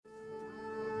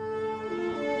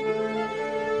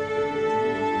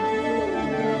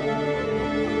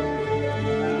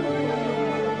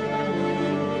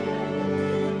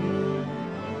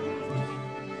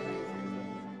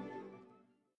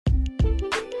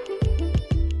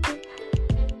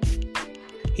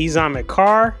He's Amit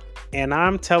Carr, and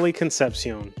I'm Telly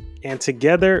Concepcion. And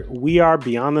together, we are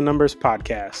Beyond the Numbers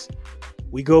podcast.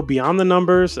 We go beyond the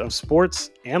numbers of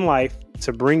sports and life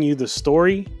to bring you the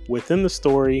story within the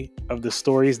story of the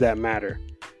stories that matter.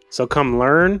 So come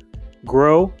learn,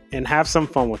 grow, and have some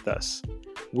fun with us.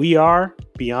 We are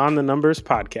Beyond the Numbers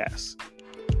podcast.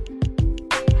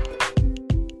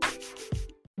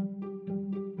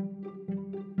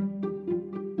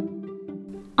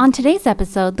 On today's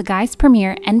episode, the guys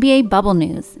premiere NBA Bubble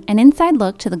News, an inside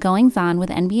look to the goings-on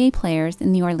with NBA players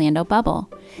in the Orlando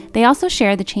bubble. They also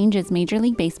share the changes Major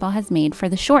League Baseball has made for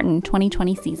the shortened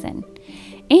 2020 season,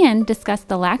 and discuss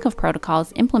the lack of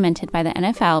protocols implemented by the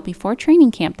NFL before training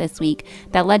camp this week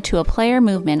that led to a player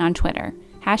movement on Twitter.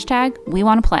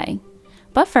 #WeWantToPlay.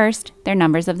 But first, their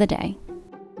numbers of the day.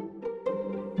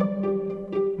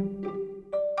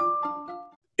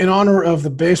 In honor of the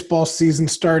baseball season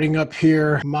starting up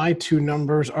here, my two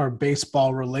numbers are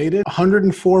baseball related,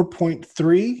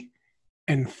 104.3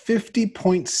 and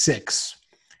 50.6.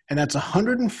 And that's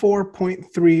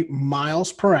 104.3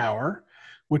 miles per hour,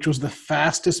 which was the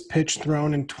fastest pitch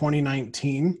thrown in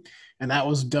 2019. And that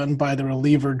was done by the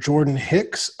reliever Jordan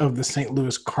Hicks of the St.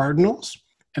 Louis Cardinals.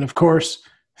 And of course,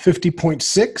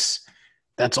 50.6,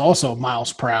 that's also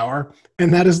miles per hour.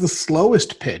 And that is the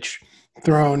slowest pitch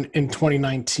thrown in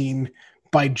 2019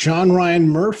 by John Ryan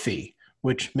Murphy,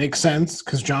 which makes sense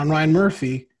because John Ryan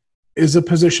Murphy is a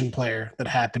position player that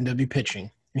happened to be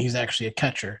pitching, and he's actually a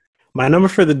catcher. My number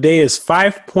for the day is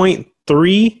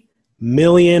 $5.3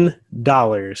 million.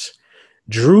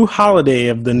 Drew Holiday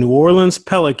of the New Orleans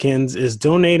Pelicans is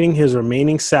donating his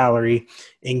remaining salary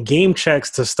in game checks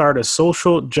to start a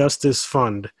social justice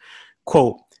fund.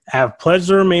 Quote, I have pledged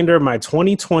the remainder of my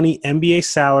 2020 NBA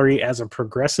salary as a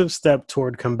progressive step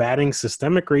toward combating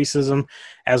systemic racism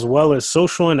as well as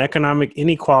social and economic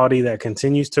inequality that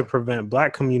continues to prevent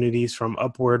Black communities from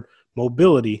upward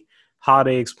mobility,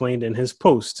 Holiday explained in his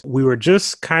post. We were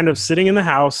just kind of sitting in the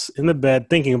house, in the bed,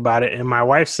 thinking about it, and my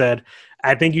wife said,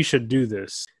 I think you should do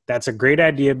this. That's a great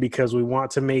idea because we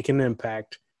want to make an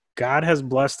impact. God has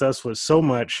blessed us with so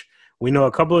much. We know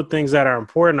a couple of things that are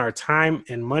important, our time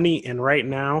and money, and right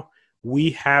now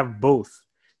we have both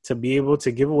to be able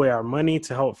to give away our money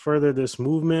to help further this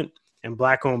movement and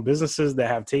Black-owned businesses that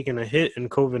have taken a hit in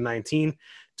COVID-19.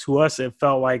 To us, it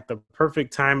felt like the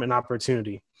perfect time and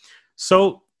opportunity.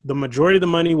 So the majority of the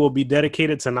money will be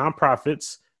dedicated to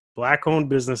nonprofits, Black-owned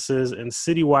businesses, and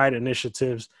citywide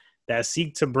initiatives that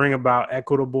seek to bring about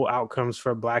equitable outcomes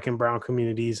for Black and Brown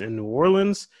communities in New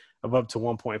Orleans of up to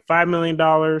 $1.5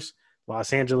 million,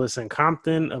 Los Angeles and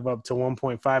Compton of up to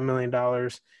 $1.5 million,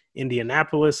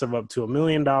 Indianapolis of up to $1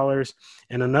 million,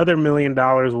 and another $1 million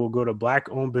will go to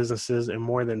Black-owned businesses in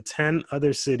more than 10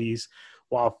 other cities,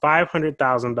 while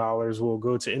 $500,000 will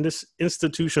go to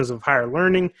institutions of higher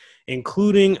learning,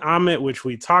 including Amit, which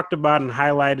we talked about and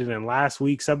highlighted in last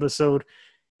week's episode,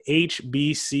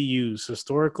 HBCUs,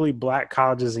 historically Black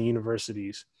colleges and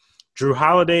universities. Drew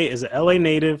Holiday is an LA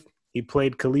native. He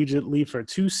played collegiately for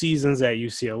 2 seasons at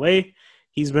UCLA.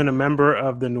 He's been a member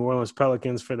of the New Orleans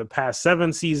Pelicans for the past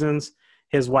 7 seasons.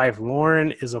 His wife,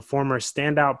 Lauren, is a former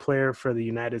standout player for the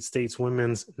United States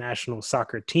women's national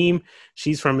soccer team.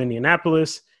 She's from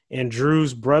Indianapolis. And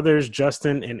Drew's brothers,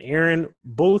 Justin and Aaron,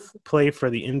 both play for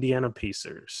the Indiana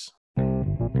Pacers.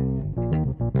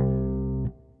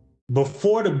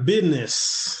 Before the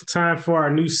business, time for our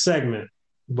new segment.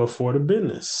 Before the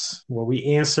business, where we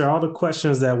answer all the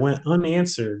questions that went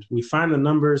unanswered. We find the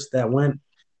numbers that went,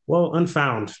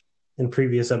 unfound in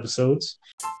previous episodes.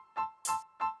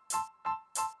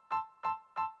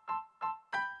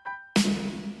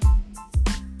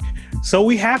 So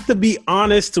we have to be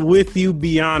honest with you,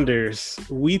 Beyonders.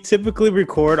 We typically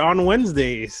record on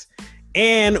Wednesdays,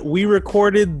 and we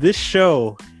recorded this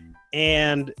show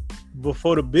and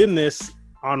before the business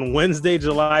on Wednesday,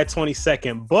 July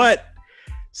 22nd, but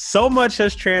so much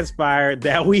has transpired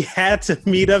that we had to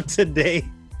meet up today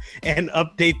and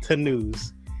update the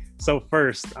news. So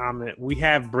first, Amit, we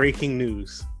have breaking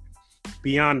news.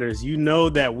 Beyonders, you know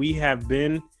that we have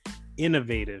been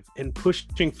innovative and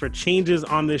pushing for changes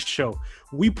on this show.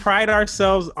 We pride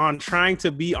ourselves on trying to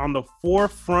be on the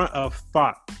forefront of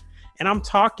thought. And I'm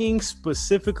talking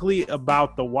specifically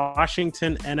about the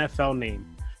Washington NFL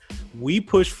name. We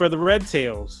pushed for the Red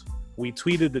Tails. We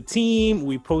tweeted the team.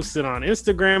 We posted on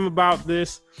Instagram about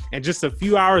this. And just a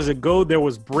few hours ago, there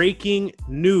was breaking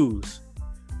news.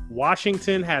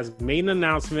 Washington has made an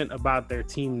announcement about their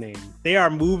team name. They are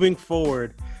moving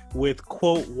forward with,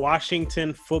 quote,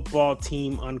 Washington football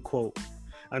team, unquote,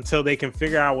 until they can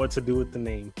figure out what to do with the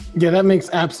name. Yeah, that makes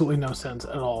absolutely no sense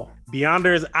at all.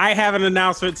 Beyonders, I have an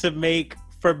announcement to make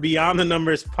for Beyond the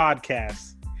Numbers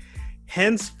podcast.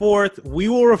 Henceforth, we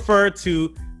will refer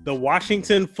to the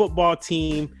Washington football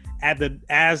team as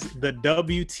the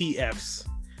WTFs.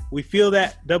 We feel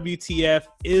that WTF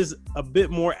is a bit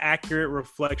more accurate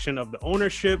reflection of the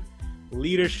ownership,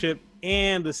 leadership,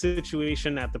 and the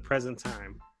situation at the present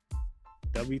time.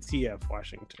 WTF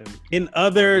Washington. In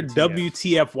other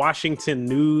WTF Washington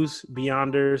news,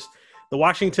 Beyonders, the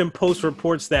Washington Post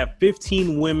reports that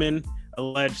 15 women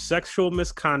alleged sexual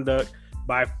misconduct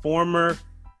by former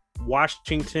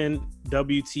Washington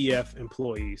WTF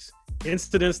employees.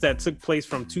 Incidents that took place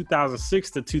from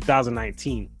 2006 to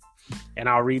 2019. And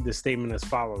I'll read the statement as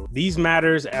follows. These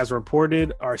matters, as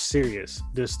reported, are serious,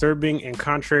 disturbing, and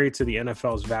contrary to the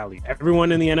NFL's value.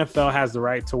 Everyone in the NFL has the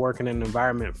right to work in an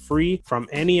environment free from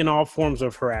any and all forms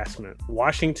of harassment.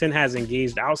 Washington has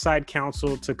engaged outside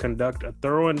counsel to conduct a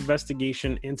thorough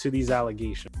investigation into these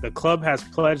allegations. The club has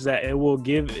pledged that it will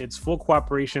give its full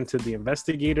cooperation to the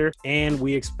investigator, and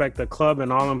we expect the club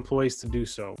and all employees to do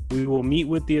so. We will meet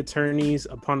with the attorneys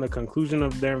upon the conclusion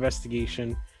of their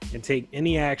investigation and take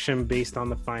any action based on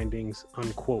the findings,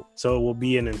 unquote. So it will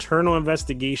be an internal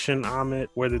investigation, Amit,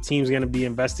 where the team's going to be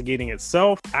investigating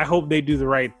itself. I hope they do the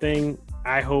right thing.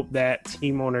 I hope that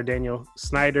team owner Daniel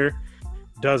Snyder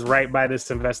does right by this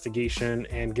investigation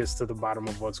and gets to the bottom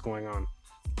of what's going on.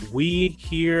 We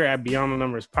here at Beyond the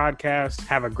Numbers podcast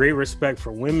have a great respect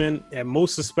for women, and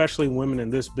most especially women in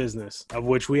this business, of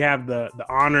which we have the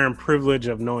honor and privilege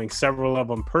of knowing several of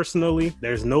them personally.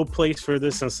 There's no place for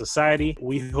this in society.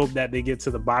 We hope that they get to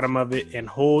the bottom of it and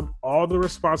hold all the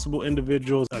responsible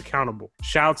individuals accountable.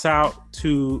 Shouts out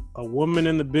to a woman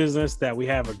in the business that we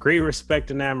have a great respect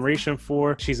and admiration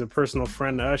for. She's a personal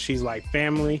friend to us. She's like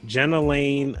family. Jenna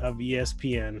Lane of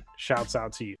ESPN. Shouts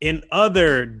out to you. In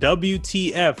other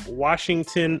WTF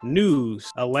Washington news,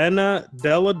 Elena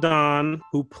Delle Donne,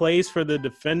 who plays for the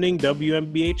defending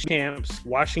WNBA champs,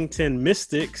 Washington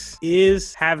Mystics,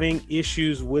 is having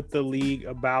issues with the league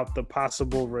about the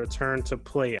possible return to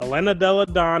play. Elena Delle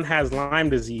Donne has Lyme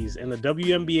disease, and the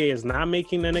WNBA is not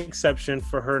making an exception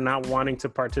for her not wanting to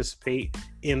participate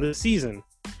in the season.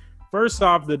 First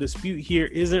off, the dispute here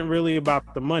isn't really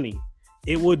about the money.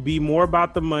 It would be more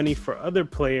about the money for other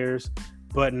players,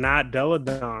 but not Delle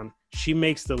Donne. She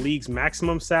makes the league's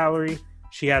maximum salary.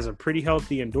 She has a pretty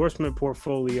healthy endorsement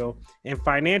portfolio, and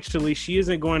financially, she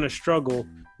isn't going to struggle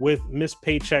with missed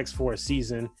paychecks for a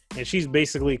season, and she's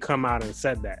basically come out and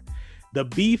said that. The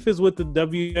beef is with the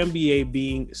WNBA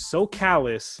being so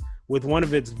callous with one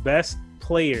of its best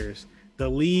players, the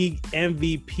league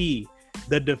MVP,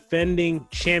 the defending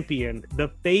champion, the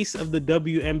face of the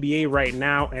WNBA right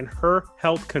now, and her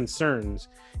health concerns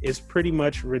is pretty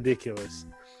much ridiculous.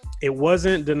 It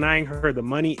wasn't denying her the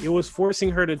money. It was forcing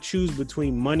her to choose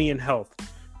between money and health,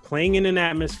 playing in an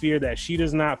atmosphere that she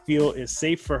does not feel is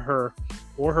safe for her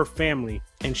or her family.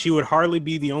 And she would hardly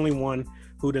be the only one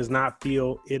who does not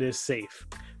feel it is safe.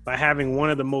 By having one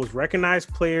of the most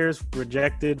recognized players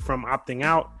rejected from opting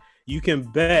out, you can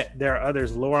bet there are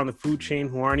others lower on the food chain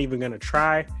who aren't even going to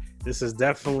try. This is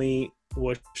definitely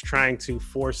was trying to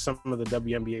force some of the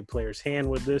WNBA players' hand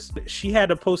with this. She had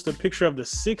to post a picture of the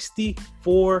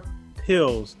 64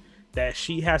 pills that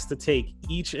she has to take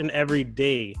each and every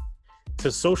day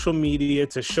to social media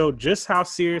to show just how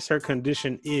serious her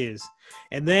condition is.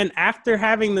 And then after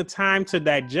having the time to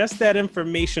digest that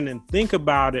information and think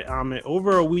about it,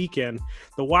 over a weekend,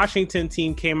 the Washington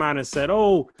team came out and said,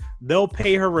 oh, they'll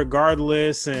pay her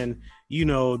regardless. And, you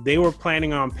know, they were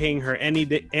planning on paying her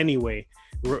anyway,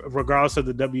 regardless of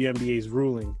the WNBA's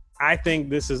ruling. I think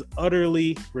this is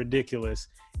utterly ridiculous.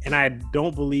 And I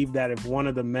don't believe that if one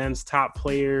of the men's top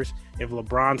players, if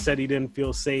LeBron said he didn't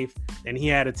feel safe and he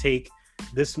had to take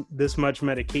this much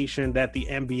medication, that the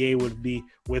NBA would be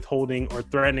withholding or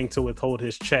threatening to withhold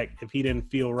his check if he didn't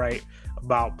feel right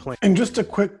about playing. And just a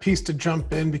quick piece to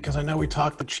jump in, because I know we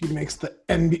talked that she makes the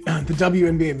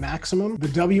WNBA maximum. The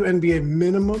WNBA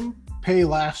minimum pay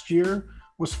last year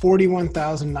was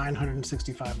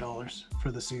 $41,965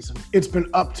 for the season. It's been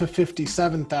up to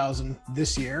 $57,000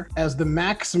 this year, as the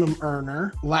maximum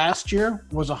earner last year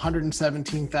was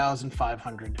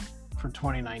 $117,500 for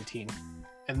 2019.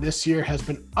 And this year has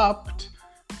been upped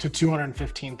to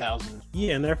 $215,000.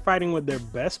 Yeah, and they're fighting with their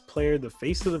best player, the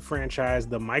face of the franchise,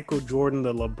 the Michael Jordan,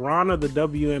 the LeBron of the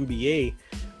WNBA,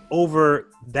 over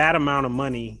that amount of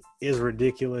money is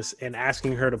ridiculous, and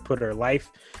asking her to put her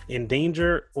life in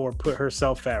danger or put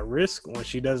herself at risk when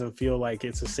she doesn't feel like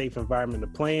it's a safe environment to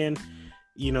play in,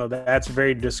 you know, that's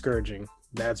very discouraging.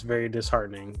 That's very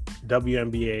disheartening.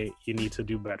 WNBA, you need to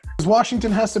do better.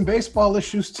 Washington has some baseball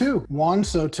issues too. Juan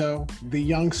Soto, the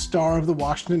young star of the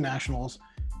Washington Nationals,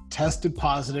 tested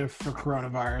positive for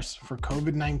coronavirus, for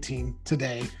COVID-19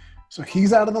 today. So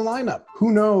he's out of the lineup.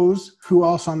 Who knows who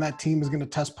else on that team is going to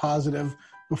test positive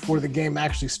before the game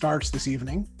actually starts this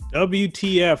evening.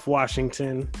 WTF,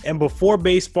 Washington. And before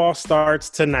baseball starts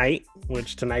tonight,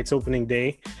 which tonight's opening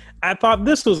day, I thought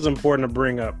this was important to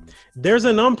bring up. There's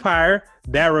an umpire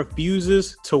that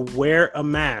refuses to wear a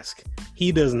mask.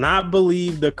 He does not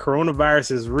believe the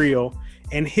coronavirus is real,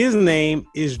 and his name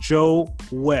is Joe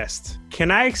West.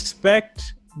 Can I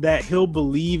expect that he'll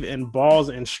believe in balls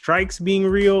and strikes being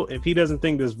real if he doesn't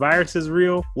think this virus is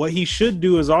real? What he should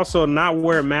do is also not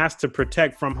wear a mask to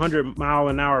protect from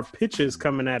 100-mile-an-hour pitches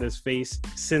coming at his face,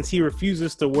 since he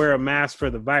refuses to wear a mask for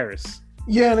the virus.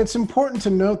 Yeah, and it's important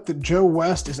to note that Joe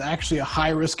West is actually a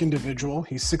high-risk individual.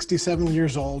 He's 67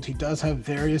 years old. He does have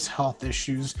various health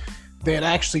issues. They had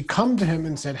actually come to him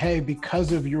and said, hey,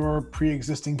 because of your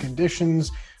pre-existing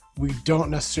conditions, you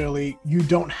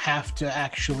don't have to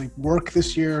actually work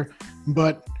this year.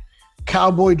 But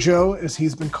Cowboy Joe, as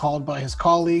he's been called by his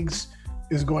colleagues,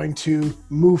 is going to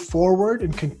move forward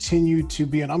and continue to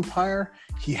be an umpire.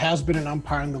 He has been an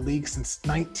umpire in the league since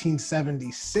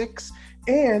 1976,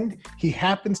 and he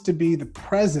happens to be the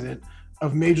president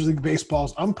of Major League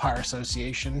Baseball's Umpire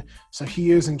Association. So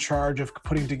he is in charge of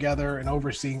putting together and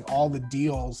overseeing all the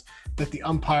deals that the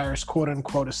umpires, quote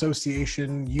unquote,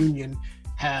 association union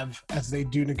have as they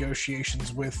do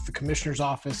negotiations with the commissioner's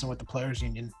office and with the players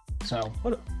union. So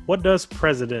what does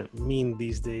president mean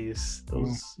these days?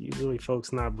 Those usually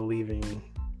folks not believing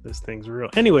this thing's real.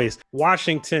 Anyways,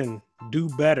 Washington, do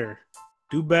better.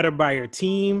 Do better by your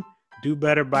team. Do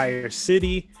better by your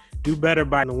city. Do better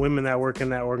by the women that work in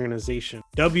that organization.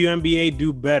 WNBA,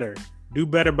 do better. Do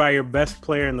better by your best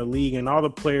player in the league and all the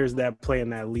players that play in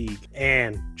that league.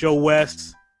 And Joe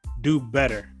West, do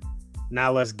better.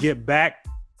 Now let's get back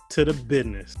to the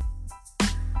business.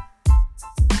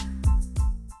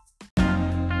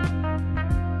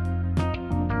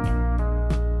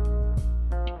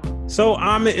 So,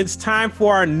 Amit, it's time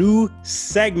for our new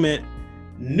segment,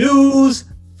 News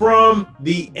from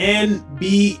the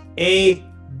NBA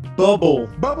Bubble.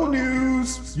 Bubble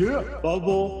news. Yeah.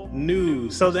 Bubble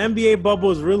news. So the NBA bubble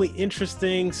is really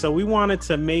interesting. So we wanted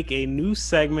to make a new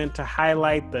segment to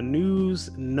highlight the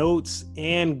news, notes,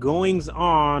 and goings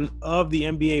on of the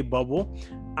NBA bubble.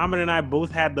 Amit and I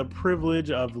both had the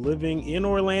privilege of living in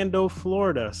Orlando,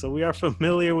 Florida. So we are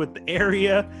familiar with the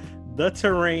area, the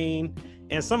terrain,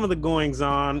 and some of the goings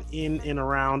on in and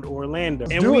around Orlando.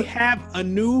 And we have a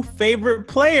new favorite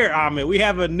player, Amit. We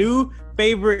have a new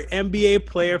favorite NBA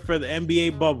player for the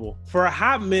NBA bubble. For a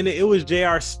hot minute, it was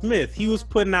J.R. Smith. He was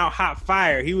putting out hot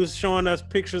fire. He was showing us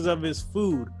pictures of his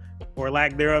food, or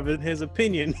lack thereof in his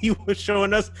opinion. He was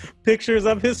showing us pictures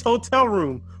of his hotel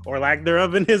room, or lack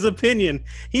thereof in his opinion.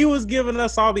 He was giving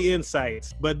us all the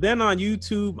insights. But then on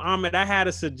YouTube, Amit, I had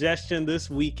a suggestion this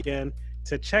weekend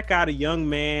to check out a young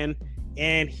man,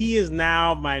 and he is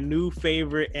now my new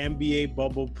favorite NBA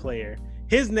bubble player.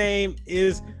 His name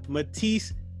is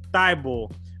Matisse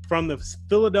Thybulle from the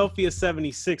Philadelphia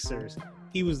 76ers.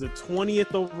 He was the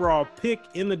 20th overall pick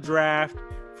in the draft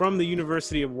from the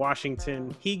University of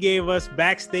Washington. He gave us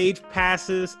backstage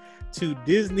passes to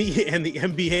Disney and the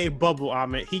NBA bubble,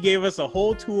 Amit. He gave us a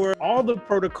whole tour, all the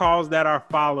protocols that are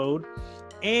followed,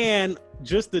 and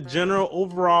just the general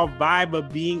overall vibe of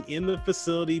being in the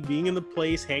facility, being in the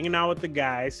place, hanging out with the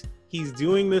guys. He's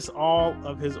doing this all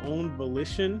of his own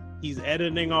volition. He's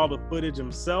editing all the footage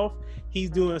himself. He's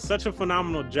doing such a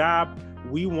phenomenal job.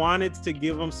 We wanted to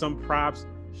give him some props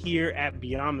here at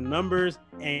Beyond the Numbers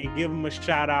and give him a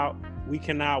shout out. We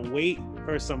cannot wait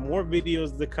for some more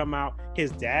videos to come out.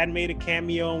 His dad made a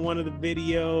cameo in one of the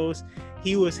videos.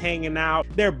 He was hanging out.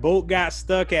 Their boat got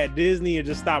stuck at Disney and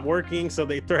just stopped working, so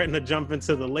they threatened to jump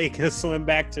into the lake and swim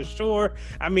back to shore.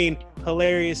 I mean,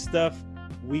 hilarious stuff.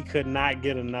 We could not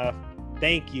get enough.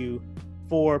 Thank you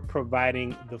for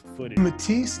providing the footage.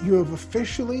 Matisse, you have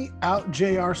officially out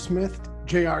J.R. Smith.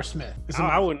 J.R. Smith.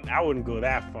 I wouldn't go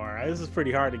that far. This is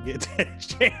pretty hard to get to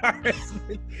J.R.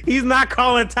 Smith. He's not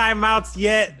calling timeouts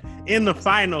yet in the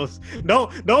finals.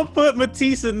 Don't put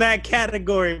Matisse in that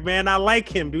category, man. I like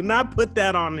him. Do not put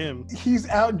that on him. He's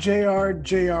out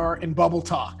JR in bubble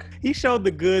talk. He showed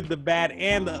the good, the bad,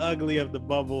 and the ugly of the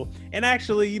bubble. And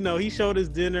actually, he showed his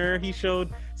dinner. He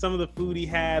showed some of the food he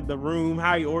had, the room,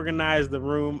 how he organized the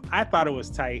room. I thought it was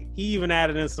tight. He even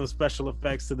added in some special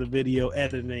effects to the video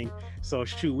editing. So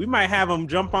shoot, we might have him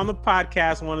jump on the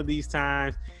podcast one of these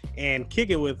times and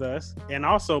kick it with us, and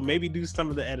also maybe do some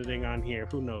of the editing on here.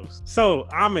 Who knows? So,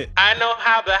 Amit, I know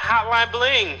how the hotline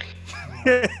bling.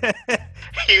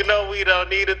 We don't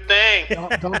need a thing.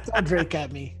 Don't throw Drake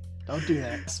at me. Don't do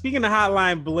that. Speaking of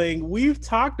hotline bling, we've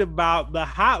talked about the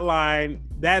hotline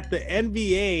that the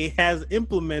NBA has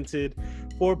implemented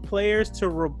for players to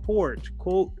report,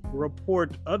 quote,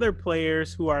 report other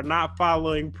players who are not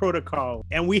following protocol.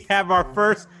 And we have our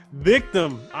first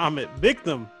victim, Amit.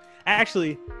 Victim.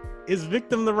 Actually, is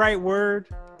victim the right word?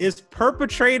 Is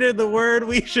perpetrator the word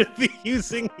we should be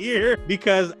using here?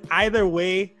 Because either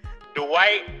way,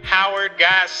 Dwight Howard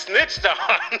got snitched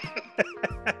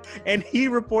on. And he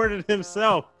reported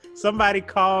himself. Somebody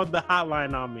called the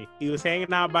hotline on me. He was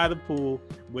hanging out by the pool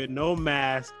with no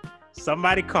mask.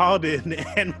 Somebody called in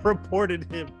and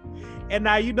reported him. And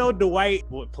now, you know, Dwight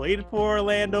played for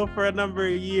Orlando for a number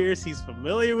of years. He's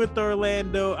familiar with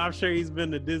Orlando. I'm sure he's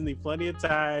been to Disney plenty of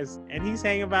times. And he's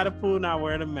hanging by the pool not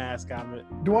wearing a mask on it.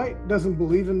 Dwight doesn't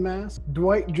believe in masks.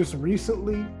 Dwight just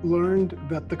recently learned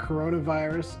that the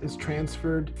coronavirus is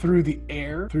transferred through the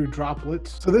air, through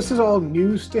droplets. So this is all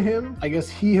news to him. I guess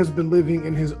he has been living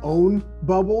in his own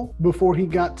bubble before he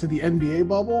got to the NBA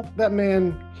bubble. That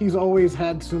man, he's always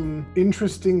had some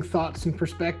interesting thoughts and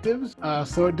perspectives.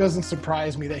 So it doesn't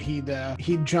surprise me that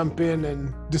he'd jump in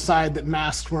and decide that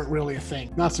masks weren't really a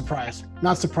thing. Not surprised.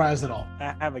 Not surprised at all.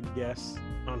 I have a guess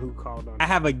on who called on. I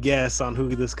have a guess on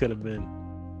who this could have been.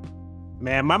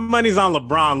 Man, my money's on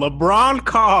LeBron. LeBron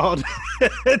called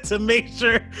to make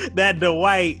sure that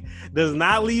Dwight does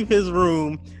not leave his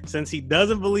room, since he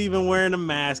doesn't believe in wearing a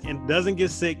mask and doesn't get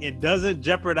sick and doesn't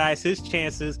jeopardize his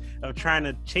chances of trying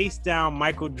to chase down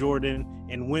Michael Jordan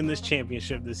and win this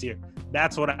championship this year.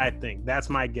 That's what I think. That's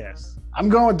my guess. I'm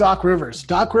going with Doc Rivers.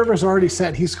 Doc Rivers already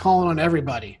said he's calling on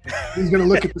everybody. He's going to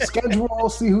look at the schedule,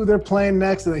 see who they're playing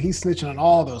next, and then he's snitching on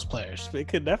all those players. It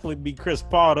could definitely be Chris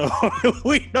Paul, though.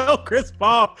 We know Chris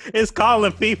Paul is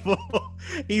calling people.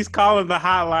 He's calling the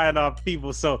hotline off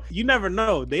people. So you never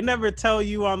know. They never tell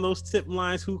you on those tip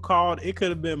lines who called. It could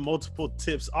have been multiple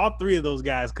tips. All three of those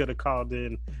guys could have called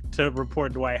in to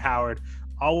report Dwight Howard.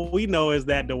 All we know is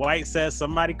that Dwight says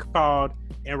somebody called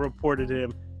and reported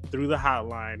him through the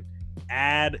hotline.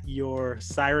 Add your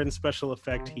siren special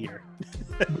effect here.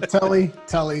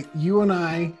 Telly, you and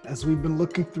I, as we've been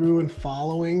looking through and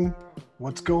following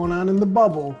what's going on in the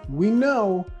bubble, we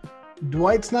know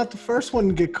Dwight's not the first one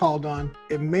to get called on.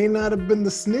 It may not have been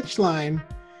the snitch line,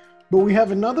 but we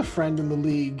have another friend in the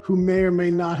league who may or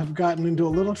may not have gotten into a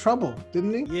little trouble,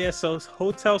 didn't he? Yeah, so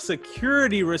hotel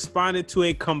security responded to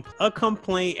a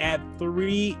complaint at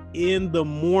 3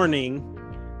 a.m.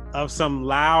 of some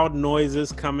loud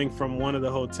noises coming from one of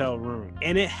the hotel rooms.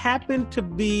 And it happened to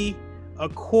be a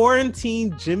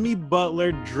quarantined Jimmy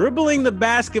Butler dribbling the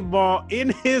basketball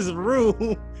in his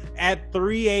room at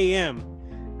 3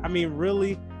 a.m. I mean,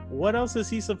 really, what else is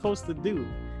he supposed to do?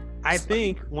 I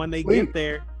think when they get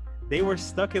there, they were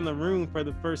stuck in the room for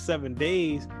the first 7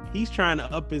 days. He's trying to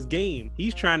up his game.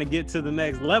 He's trying to get to the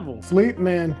next level. Sleep,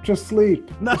 man. Just sleep.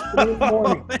 No.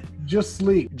 Just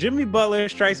sleep. Jimmy Butler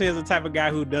strikes me as the type of guy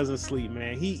who doesn't sleep,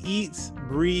 man. He eats,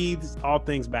 breathes, all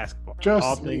things basketball.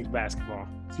 Things basketball.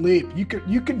 Sleep.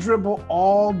 You could dribble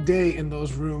all day in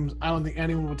those rooms. I don't think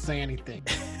anyone would say anything.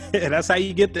 That's how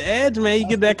you get the edge, man. You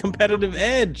get that competitive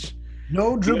edge.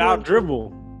 No dribbling. Out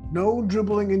dribble. No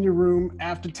dribbling in your room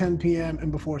after 10 p.m. and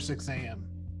before 6 a.m.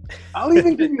 I'll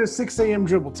even give you a 6 a.m.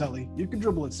 dribble, Telly. You can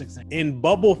dribble at 6 a.m. In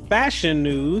bubble fashion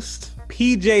news,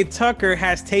 PJ Tucker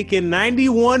has taken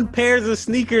 91 pairs of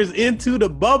sneakers into the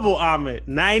bubble, Amit.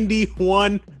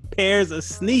 91 pairs of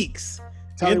sneaks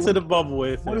into the bubble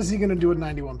with him. What is he going to do with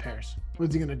 91 pairs? What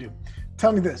is he going to do?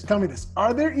 Tell me this.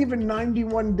 Are there even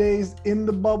 91 days in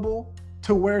the bubble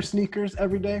to wear sneakers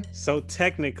every day? So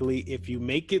technically, if you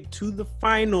make it to the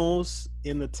finals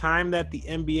in the time that the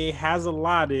NBA has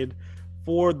allotted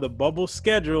for the bubble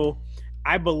schedule,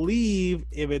 I believe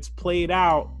if it's played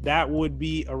out, that would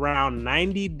be around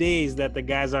 90 days that the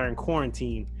guys are in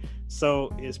quarantine.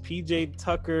 So is PJ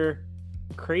Tucker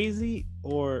crazy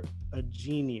or a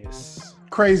genius?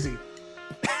 Crazy.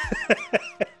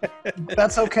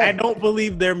 That's okay. I don't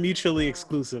believe they're mutually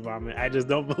exclusive, I just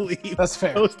don't believe that's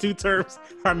fair. Those two terms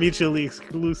are mutually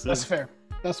exclusive.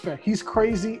 That's fair. He's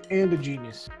crazy and a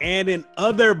genius. And in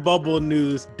other bubble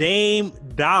news, Dame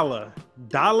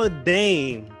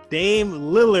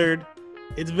Lillard,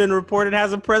 it's been reported,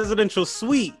 has a presidential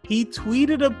suite. He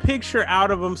tweeted a picture out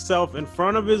of himself in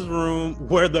front of his room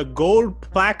where the gold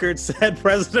placard said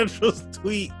presidential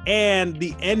suite, and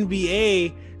the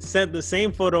NBA sent the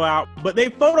same photo out, but they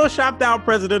photoshopped out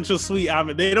presidential suite.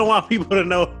 They don't want people to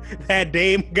know that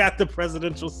Dame got the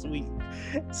presidential suite.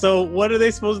 So what are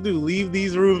they supposed to do? Leave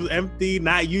these rooms empty,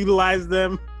 not utilize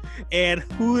them? And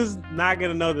who is not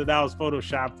going to know that that was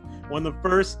photoshopped when the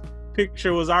first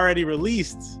picture was already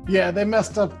released? Yeah, they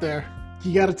messed up there.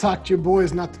 You got to talk to your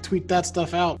boys not to tweet that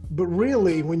stuff out. But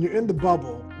really, when you're in the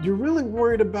bubble, you're really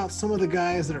worried about some of the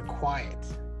guys that are quiet.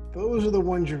 Those are the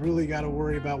ones you really got to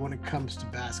worry about when it comes to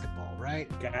basketball, right?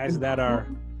 Guys that are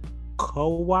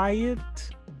quiet.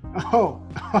 Oh.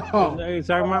 What are you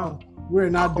talking about?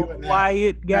 We're not doing that.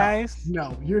 Quiet guys?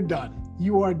 No, you're done.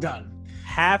 You are done.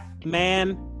 Half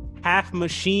man, half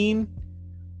machine.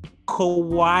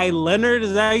 Kawhi Leonard,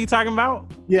 is that what you talking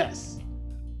about? Yes.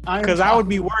 Because I would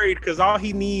be worried because all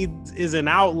he needs is an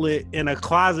outlet in a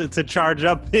closet to charge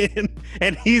up in,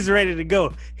 and he's ready to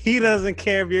go. He doesn't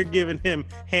care if you're giving him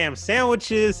ham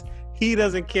sandwiches. He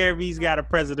doesn't care if he's got a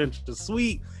presidential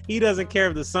suite. He doesn't care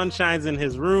if the sun shines in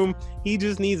his room. He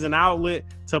just needs an outlet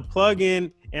to plug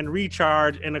in and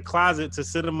recharge, in a closet to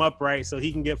sit him upright so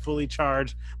he can get fully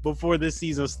charged before this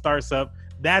season starts up.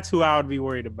 That's who I would be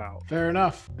worried about. Fair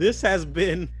enough. This has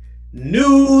been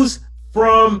news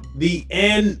from the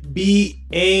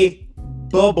NBA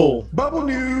bubble. Bubble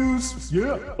news.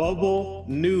 Yeah. Bubble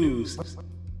news.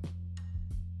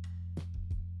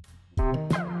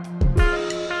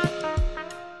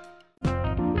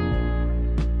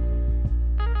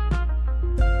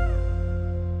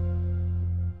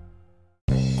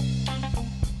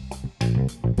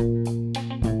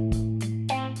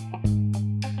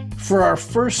 For our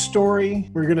first story,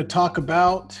 we're going to talk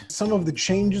about some of the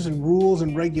changes and rules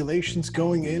and regulations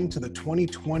going into the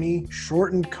 2020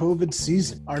 shortened COVID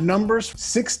season. Our numbers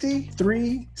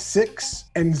 63, 6,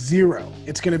 and 0.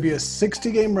 It's going to be a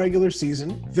 60-game regular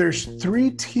season. There's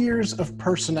 3 tiers of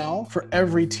personnel for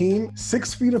every team,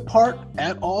 6 feet apart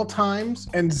at all times,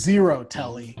 and 0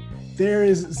 telly. There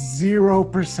is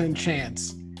 0%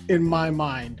 chance in my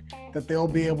mind that they'll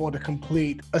be able to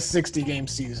complete a 60-game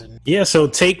season. Yeah, so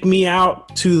take me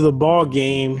out to the ball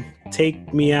game.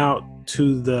 Take me out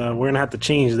to the... We're going to have to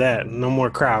change that. No more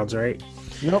crowds, right?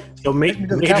 Nope. So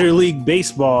Major League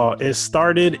Baseball has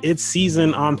started its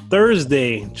season on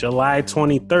Thursday, July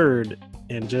 23rd.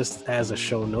 And just as a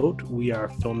show note, we are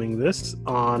filming this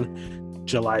on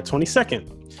July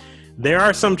 22nd. There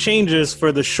are some changes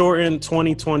for the shortened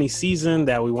 2020 season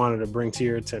that we wanted to bring to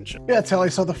your attention. Yeah, Telly.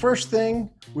 So the first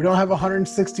thing, we don't have a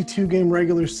 162-game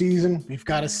regular season. We've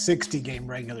got a 60-game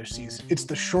regular season. It's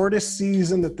the shortest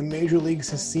season that the Major Leagues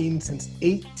has seen since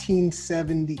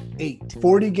 1878.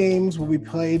 40 games will be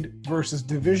played versus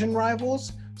division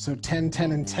rivals, so 10,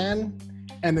 10, and 10.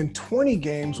 And then 20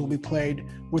 games will be played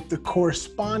with the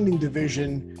corresponding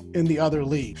division in the other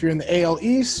league. If you're in the AL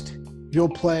East, you'll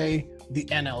play the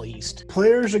NL East.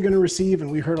 Players are going to receive, and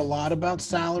we heard a lot about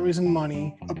salaries and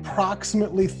money,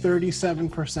 approximately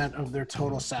 37% of their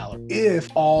total salary if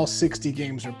all 60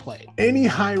 games are played. Any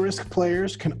high-risk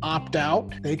players can opt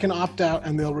out. They can opt out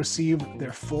and they'll receive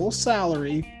their full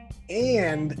salary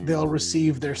and they'll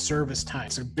receive their service time.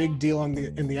 It's a big deal in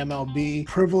the MLB.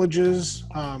 Privileges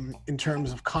in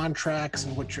terms of contracts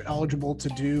and what you're eligible to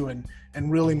do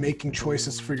and really making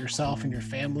choices for yourself and your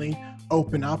family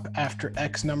open up after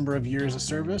X number of years of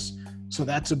service. So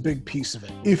that's a big piece of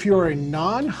it. If you're a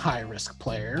non-high-risk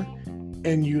player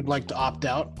and you'd like to opt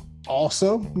out,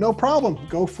 also, no problem,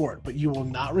 go for it. But you will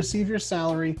not receive your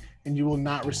salary and you will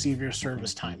not receive your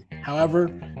service time. However,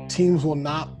 teams will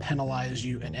not penalize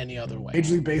you in any other way.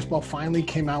 Major League Baseball finally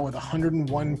came out with a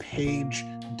 101-page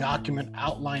document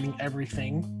outlining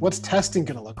everything. What's testing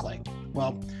going to look like?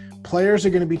 Well, players are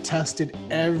going to be tested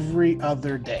every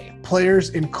other day. Players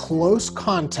in close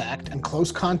contact, and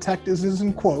close contact is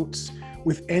in quotes,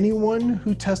 with anyone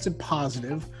who tested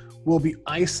positive will be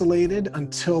isolated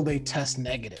until they test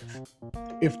negative.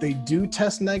 If they do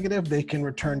test negative, they can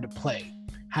return to play.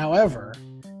 However,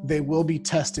 they will be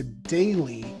tested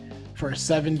daily for a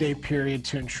 7-day period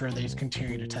to ensure they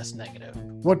continue to test negative.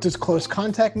 What does close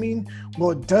contact mean?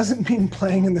 Well, it doesn't mean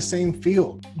playing in the same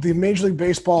field. The Major League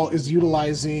Baseball is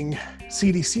utilizing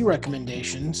CDC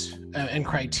recommendations and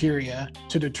criteria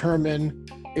to determine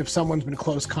if someone's been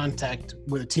close contact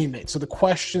with a teammate. So the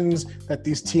questions that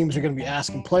these teams are going to be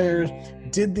asking players: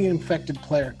 did the infected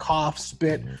player cough,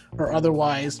 spit, or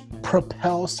otherwise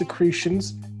propel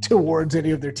secretions towards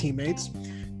any of their teammates?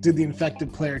 Did the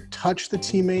infected player touch the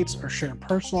teammates or share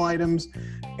personal items?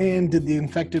 And did the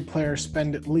infected player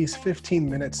spend at least 15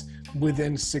 minutes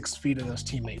within 6 feet of those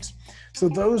teammates? So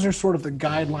those are sort of the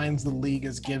guidelines the league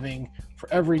is giving for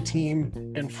every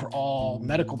team and for all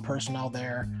medical personnel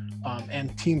there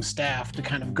and team staff to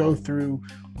kind of go through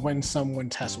when someone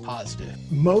tests positive.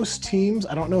 Most teams,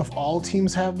 I don't know if all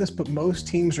teams have this, but most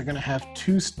teams are going to have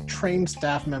 2 trained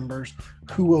staff members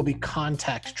who will be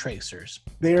contact tracers.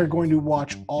 They are going to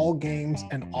watch all games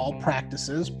and all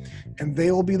practices, and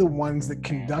they will be the ones that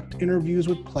conduct interviews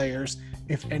with players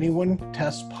if anyone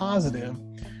tests positive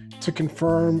to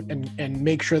confirm and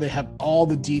make sure they have all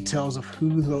the details of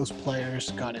who those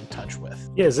players got in touch with.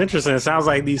 Yeah, it's interesting. It sounds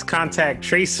like these contact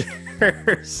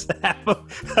tracers have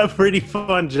a pretty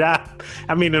fun job.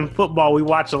 I mean, in football, we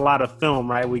watch a lot of film,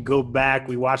 right? We go back,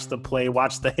 we watch the play,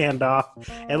 watch the handoff.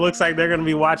 It looks like they're going to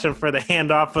be watching for the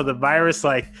handoff for the virus.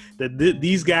 Like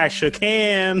these guys shook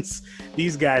hands.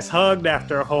 These guys hugged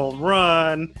after a home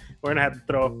run. We're going to have to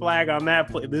throw a flag on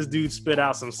that play. This dude spit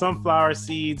out some sunflower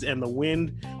seeds, and the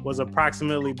wind was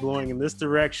approximately blowing in this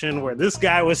direction where this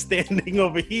guy was standing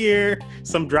over here.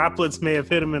 Some droplets may have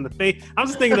hit him in the face. I'm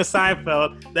just thinking of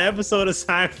Seinfeld, the episode of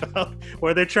Seinfeld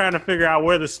where they're trying to figure out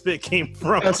where the spit came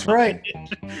from. That's right.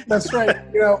 That's right.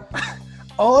 You know,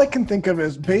 all I can think of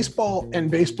is baseball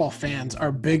and baseball fans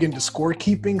are big into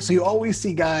scorekeeping. So you always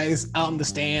see guys out in the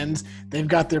stands. They've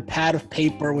got their pad of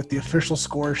paper with the official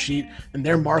score sheet, and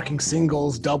they're marking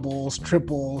singles, doubles,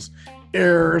 triples,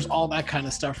 errors, all that kind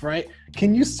of stuff, right?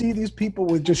 Can you see these people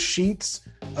with just sheets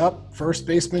up? First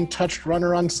baseman touched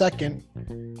runner on second,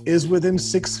 is within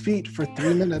 6 feet for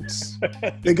 3 minutes.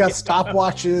 They got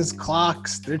stopwatches,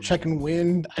 clocks. They're checking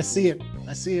wind. I see it.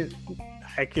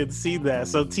 I can see that.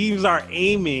 So teams are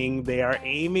aiming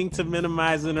to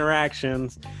minimize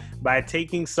interactions by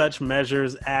taking such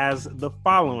measures as the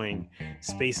following: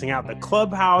 spacing out the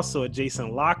clubhouse so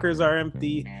adjacent lockers are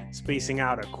empty, spacing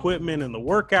out equipment in the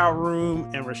workout room,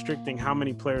 and restricting how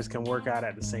many players can work out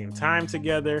at the same time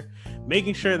together,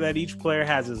 making sure that each player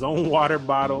has his own water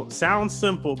bottle. Sounds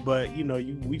simple, but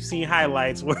we've seen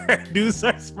highlights where dudes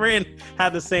are spraying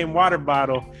have the same water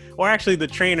bottle, or actually the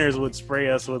trainers would spray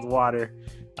us with water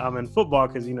in football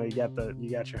because you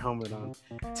got your helmet on.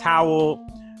 Towel.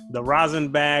 The rosin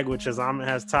bag, which as Ahmed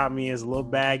has taught me, is a little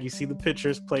bag you see the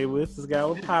pitchers play with. It's got a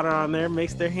little powder on there,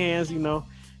 makes their hands, get a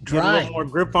little more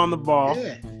grip on the ball.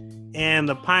 Yeah. And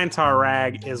the pine tar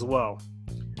rag as well.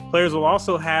 Players will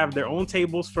also have their own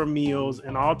tables for meals,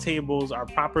 and all tables are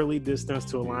properly distanced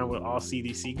to align with all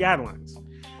CDC guidelines.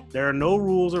 There are no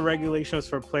rules or regulations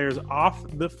for players off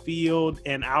the field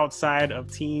and outside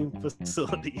of team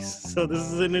facilities. So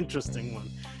this is an interesting one.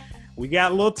 We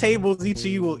got little tables each of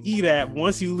you will eat at.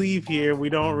 Once you leave here, we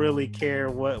don't really care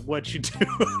what you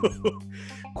do.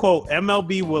 Quote,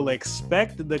 MLB will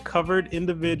expect the covered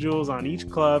individuals on each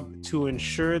club to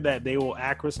ensure that they will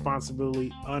act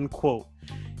responsibly, unquote.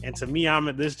 And to me,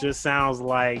 Ahmed, this just sounds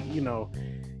like,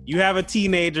 you have a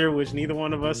teenager, which neither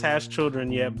one of us has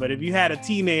children yet. But if you had a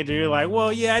teenager, you're like,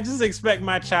 well, yeah, I just expect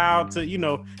my child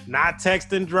to, not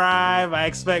text and drive. I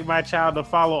expect my child to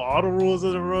follow all the rules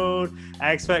of the road.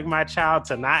 I expect my child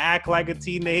to not act like a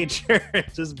teenager and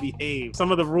just behave.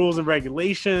 Some of the rules and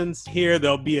regulations here,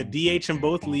 there'll be a DH in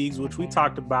both leagues, which we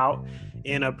talked about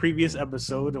in a previous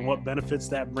episode and what benefits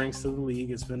that brings to the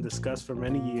league. It's been discussed for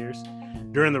many years.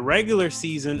 During the regular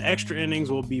season, extra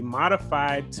innings will be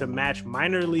modified to match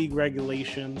minor league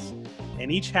regulations,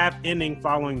 and each half inning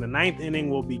following the ninth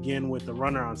inning will begin with the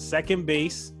runner on second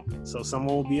base, so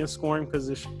someone will be in scoring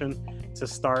position to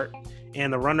start,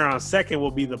 and the runner on second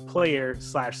will be the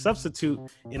player/substitute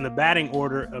in the batting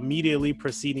order immediately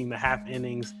preceding the half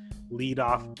innings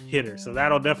leadoff hitter. So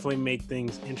that'll definitely make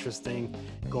things interesting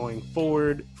going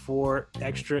forward for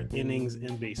extra innings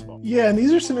in baseball. Yeah, and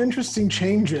these are some interesting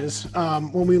changes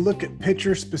when we look at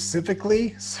pitchers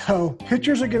specifically. So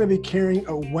pitchers are going to be carrying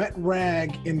a wet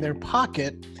rag in their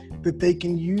pocket that they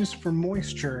can use for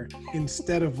moisture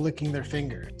instead of licking their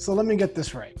finger. So let me get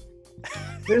this right.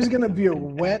 There's going to be a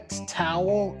wet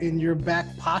towel in your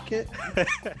back pocket.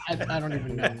 I don't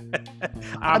even know.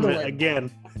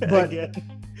 Again.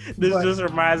 This just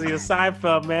reminds me of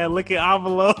Seinfeld, man. Licking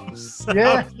envelopes.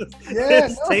 Yeah.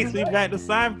 This takes me back to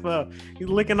Seinfeld. He's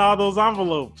licking all those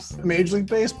envelopes. Major League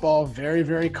Baseball, very,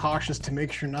 very cautious to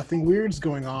make sure nothing weird's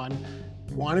going on.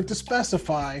 Wanted to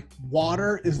specify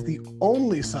water is the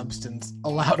only substance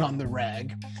allowed on the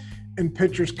rag, and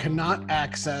pitchers cannot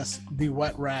access the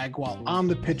wet rag while on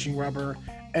the pitching rubber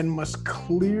and must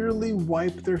clearly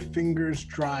wipe their fingers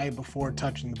dry before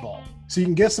touching the ball. So you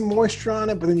can get some moisture on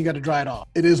it, but then you got to dry it off.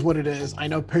 It is what it is. I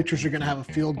know pitchers are going to have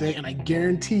a field day, and I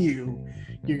guarantee you're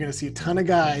going to see a ton of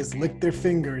guys lick their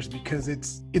fingers because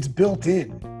it's built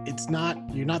in.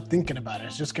 You're not thinking about it.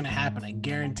 It's just going to happen. I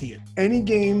guarantee it. Any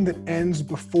game that ends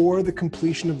before the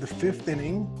completion of the fifth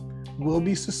inning will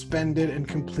be suspended and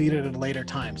completed at a later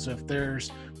time. So if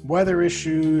there's weather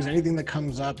issues, anything that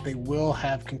comes up, they will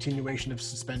have continuation of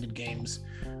suspended games.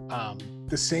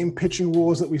 The same pitching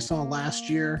rules that we saw last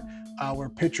year, where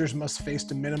pitchers must face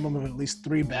a minimum of at least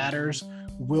 3 batters,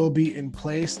 will be in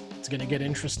place. It's going to get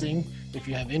interesting. If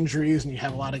you have injuries and you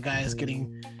have a lot of guys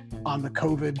getting on the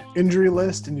COVID injury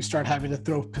list and you start having to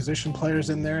throw position players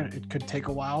in there, it could take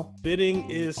a while. Spitting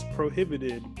is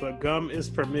prohibited, but gum is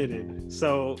permitted.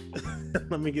 So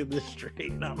let me get this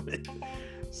straight.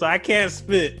 So I can't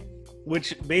spit,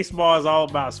 which baseball is all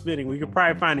about spitting. We could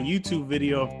probably find a YouTube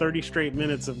video of 30 straight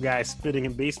minutes of guys spitting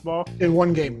in baseball. In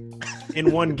one game.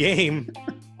 In one game.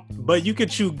 But you could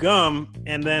chew gum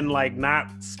and then like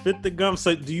not spit the gum.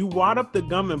 So do you wad up the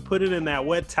gum and put it in that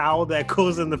wet towel that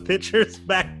goes in the pitcher's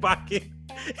back pocket?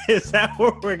 Is that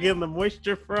where we're getting the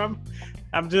moisture from?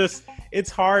 It's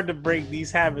hard to break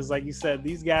these habits. Like you said,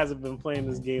 these guys have been playing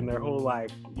this game their whole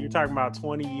life. You're talking about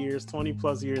 20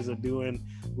 plus years of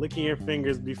licking your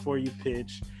fingers before you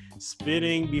pitch,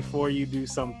 spitting before you do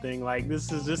something. Like,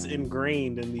 this is just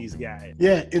ingrained in these guys.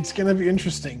 Yeah, it's going to be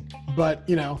interesting. But,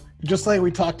 just like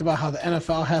we talked about how the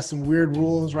NFL has some weird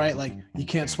rules, right? Like, you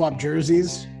can't swap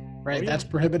jerseys, right? Oh, yeah. That's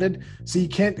prohibited. So you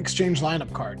can't exchange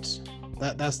lineup cards.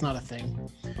 That's not a thing.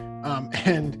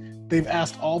 And they've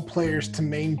asked all players to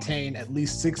maintain at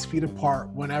least 6 feet apart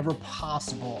whenever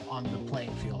possible on the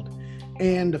playing field.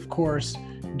 And, of course,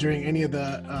 during any of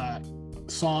the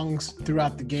songs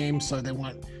throughout the game, so they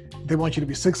want you to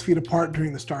be 6 feet apart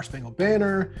during the Star Spangled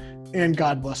Banner and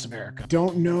God Bless America.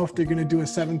 Don't know if they're going to do a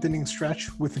 7th inning stretch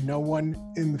with no one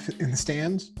in the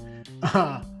stands,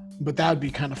 but that would be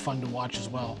kind of fun to watch as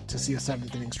well, to see a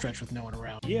 7th inning stretch with no one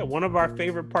around. Yeah, one of our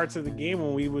favorite parts of the game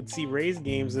when we would see Rays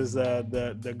games is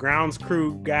the grounds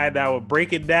crew guy that would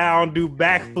break it down, do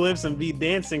backflips, and be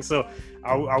dancing. So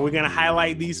are we going to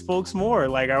highlight these folks more?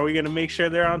 Like, are we going to make sure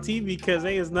they're on TV? Because,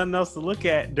 hey, there's nothing else to look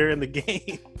at during the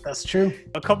game. That's true.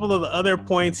 A couple of the other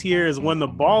points here is when the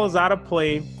ball is out of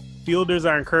play, fielders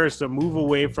are encouraged to move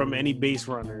away from any base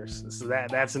runners. So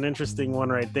that's an interesting one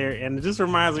right there. And it just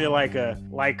reminds me of like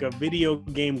a video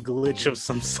game glitch of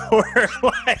some sort.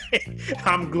 Like,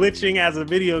 I'm glitching as a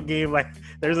video game. Like,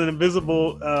 there's an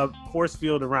invisible force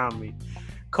field around me.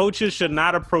 Coaches should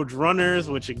not approach runners,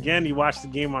 which, again, you watch the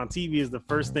game on TV, is the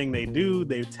first thing they do.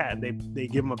 They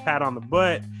give them a pat on the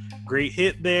butt. Great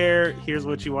hit there. Here's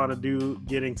what you want to do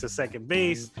getting to second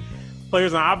base.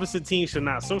 Players on opposite teams should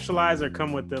not socialize or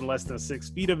come within less than 6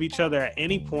 feet of each other at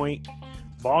any point.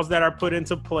 Balls that are put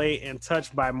into play and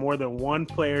touched by more than one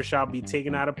player shall be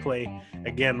taken out of play.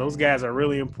 Again, those guys are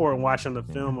really important, watching the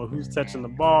film of who's touching the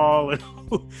ball. And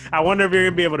I wonder if you're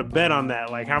going to be able to bet on that,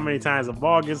 like how many times a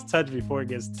ball gets touched before it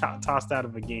gets tossed out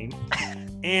of a game.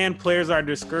 And players are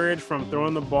discouraged from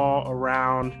throwing the ball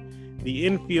around the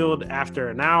infield after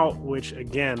an out, which,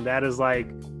 again, that is like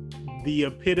the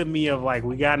epitome of like,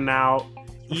 we got an out.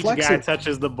 Each guy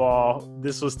touches the ball.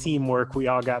 This was teamwork. We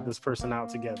all got this person out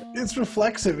together. It's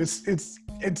reflexive.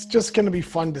 It's just going to be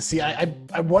fun to see. I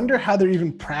wonder how they're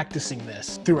even practicing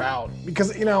this throughout,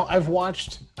 because I've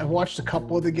watched a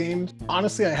couple of the games.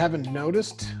 Honestly, I haven't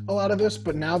noticed a lot of this,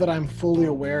 but now that I'm fully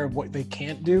aware of what they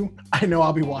can't do, I know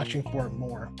I'll be watching for it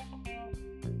more.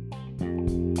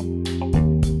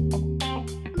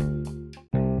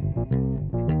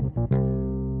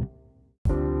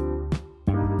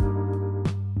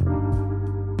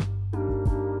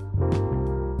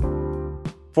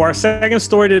 For our second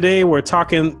story today, we're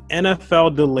talking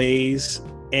NFL delays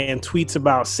and tweets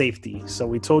about safety. So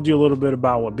we told you a little bit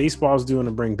about what baseball is doing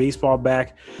to bring baseball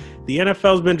back. The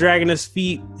NFL's been dragging its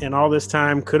feet, and all this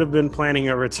time could have been planning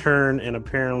a return, and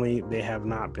apparently they have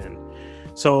not been.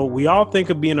 So we all think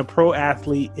of being a pro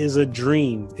athlete is a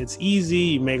dream. It's easy,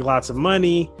 you make lots of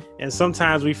money, and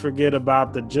sometimes we forget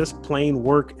about the just plain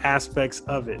work aspects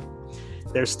of it.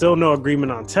 There's still no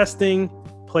agreement on testing.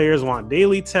 Players want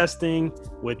daily testing.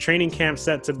 With training camp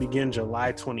set to begin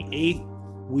July 28th,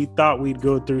 we thought we'd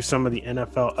go through some of the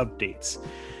NFL updates.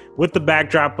 With the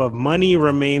backdrop of money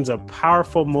remains a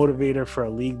powerful motivator for a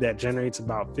league that generates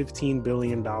about $15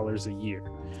 billion a year.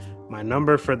 My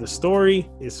number for the story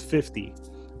is 50.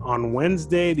 On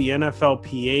Wednesday, the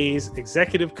NFLPA's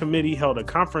executive committee held a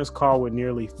conference call with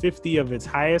nearly 50 of its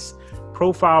highest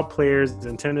profile players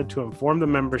intended to inform the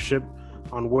membership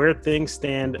on where things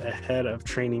stand ahead of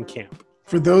training camp.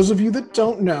 For those of you that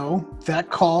don't know, that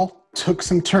call took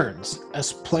some turns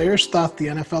as players thought the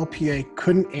NFLPA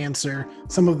couldn't answer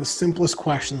some of the simplest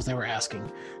questions they were asking.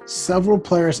 Several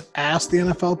players asked the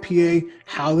NFLPA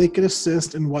how they could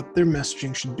assist and what their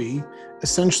messaging should be.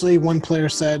 Essentially, one player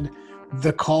said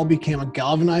the call became a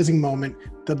galvanizing moment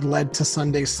that led to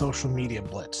Sunday's social media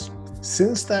blitz.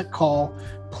 Since that call,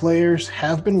 players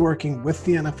have been working with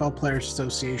the NFL Players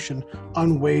Association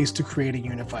on ways to create a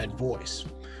unified voice.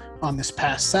 On this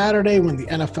past Saturday, when the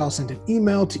NFL sent an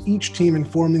email to each team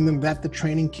informing them that the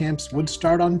training camps would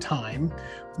start on time,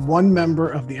 one member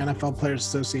of the NFL Players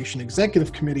Association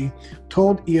Executive Committee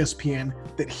told ESPN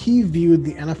that he viewed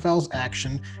the NFL's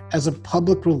action as a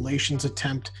public relations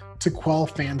attempt to quell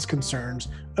fans' concerns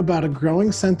about a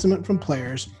growing sentiment from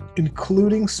players,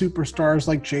 including superstars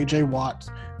like J.J. Watt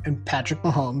and Patrick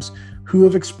Mahomes, who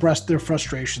have expressed their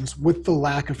frustrations with the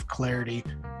lack of clarity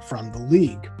from the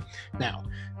league. Now,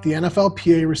 the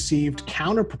NFLPA received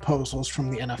counter proposals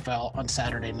from the NFL on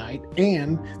Saturday night,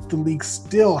 and the league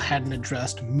still hadn't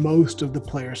addressed most of the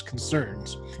players'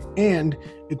 concerns. And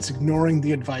it's ignoring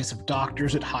the advice of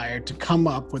doctors it hired to come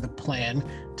up with a plan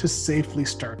to safely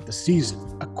start the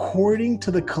season. According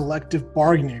to the collective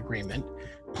bargaining agreement,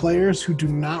 players who do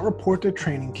not report their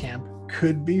training camp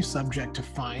could be subject to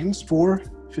fines,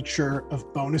 forfeiture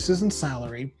of bonuses and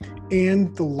salary,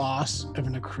 and the loss of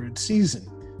an accrued season.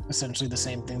 Essentially the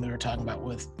same thing they were talking about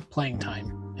with playing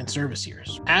time and service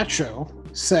years. Acho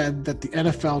said that the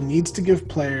NFL needs to give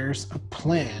players a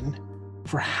plan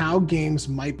for how games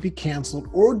might be canceled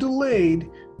or delayed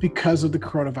because of the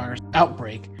coronavirus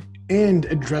outbreak and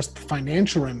address the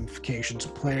financial ramifications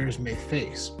players may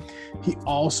face. He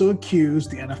also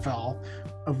accused the NFL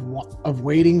of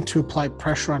waiting to apply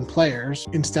pressure on players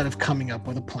instead of coming up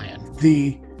with a plan.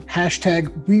 The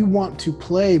hashtag We Want to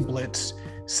Play Blitz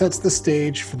sets the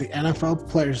stage for the NFL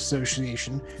Players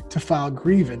Association to file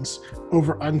grievance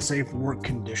over unsafe work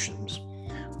conditions.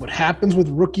 What happens with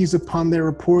rookies upon their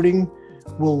reporting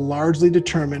will largely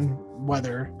determine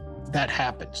whether that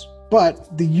happens.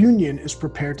 But the union is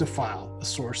prepared to file, a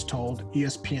source told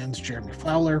ESPN's Jeremy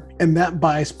Fowler, and that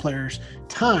buys players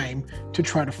time to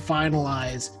try to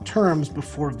finalize terms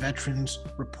before veterans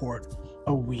report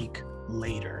a week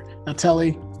later. Now,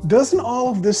 Telly, doesn't all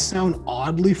of this sound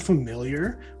oddly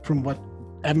familiar from what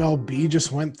MLB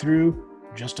just went through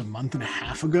just a month and a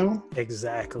half ago?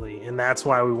 Exactly. And that's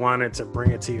why we wanted to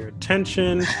bring it to your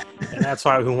attention. And that's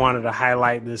why we wanted to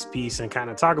highlight this piece and kind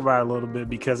of talk about it a little bit,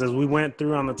 because as we went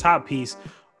through on the top piece,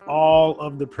 all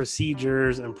of the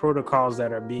procedures and protocols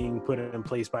that are being put in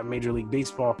place by Major League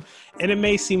Baseball. And it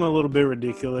may seem a little bit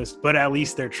ridiculous, but at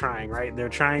least they're trying, right? They're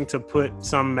trying to put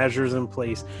some measures in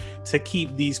place to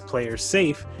keep these players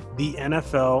safe. The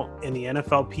NFL and the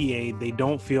NFLPA, they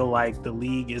don't feel like the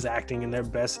league is acting in their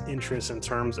best interest in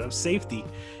terms of safety.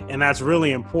 And that's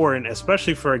really important,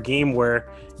 especially for a game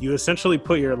where you essentially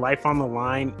put your life on the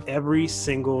line every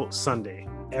single Sunday.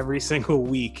 Every single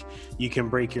week. You can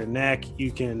break your neck,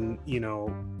 you can,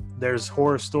 there's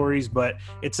horror stories, but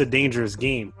it's a dangerous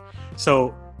game.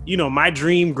 So, my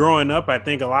dream growing up, I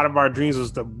think a lot of our dreams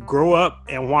was to grow up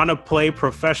and want to play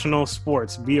professional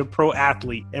sports, be a pro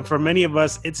athlete. And for many of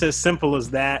us, it's as simple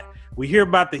as that. We hear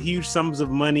about the huge sums of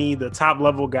money the top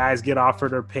level guys get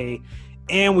offered or pay,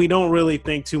 and we don't really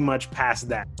think too much past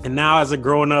that. And now as a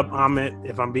growing up, Amit,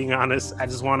 if I'm being honest, I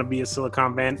just want to be a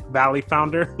Silicon Valley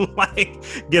founder.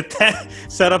 Get that,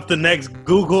 set up the next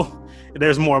Google.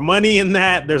 There's more money in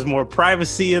that. There's more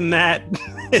privacy in that.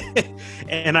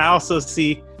 And I also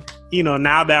see,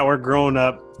 now that we're growing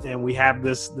up and we have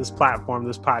this platform,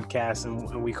 this podcast,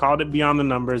 and we called it Beyond the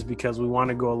Numbers because we want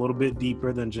to go a little bit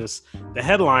deeper than just the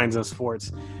headlines of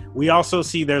sports. We also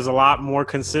see there's a lot more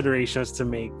considerations to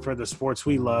make for the sports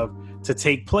we love to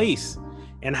take place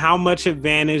and how much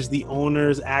advantage the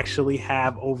owners actually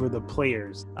have over the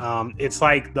players. It's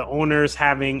like the owners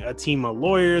having a team of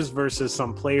lawyers versus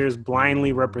some players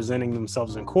blindly representing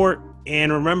themselves in court.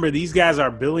 And remember, these guys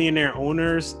are billionaire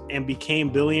owners and became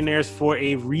billionaires for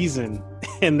a reason.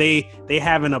 And they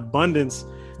have an abundance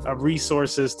of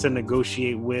resources to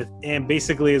negotiate with. And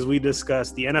basically, as we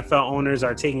discussed, the NFL owners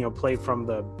are taking a play from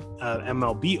the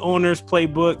MLB owners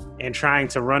playbook and trying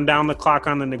to run down the clock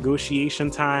on the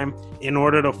negotiation time in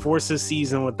order to force a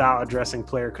season without addressing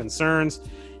player concerns.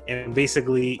 And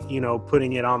basically,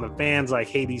 putting it on the fans like,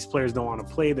 hey, these players don't want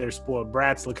to play. They're spoiled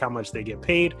brats. Look how much they get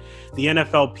paid. The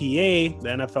NFLPA, the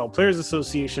NFL Players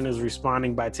Association, is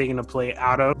responding by taking a play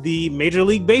out of the Major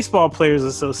League Baseball Players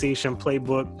Association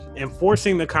playbook and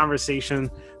forcing the conversation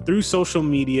through social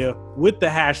media with the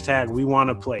hashtag We Want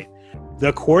to Play.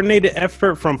 The coordinated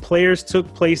effort from players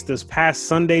took place this past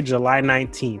Sunday, July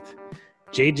 19th.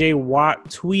 J.J. Watt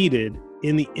tweeted,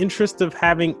 "In the interest of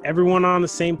having everyone on the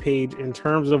same page in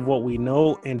terms of what we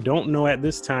know and don't know at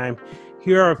this time,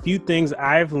 here are a few things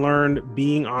I've learned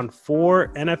being on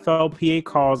 4 NFLPA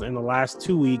calls in the last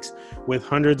 2 weeks with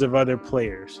hundreds of other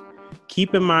players.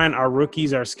 Keep in mind our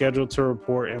rookies are scheduled to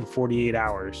report in 48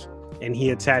 hours. And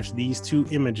he attached these 2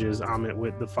 images on it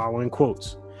with the following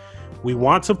quotes. "We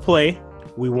want to play.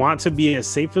 We want to be as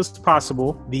safe as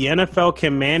possible. The NFL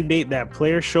can mandate that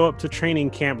players show up to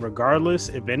training camp regardless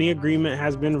if any agreement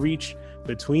has been reached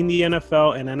between the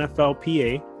NFL and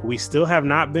NFLPA. We still have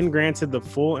not been granted the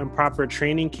full and proper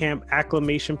training camp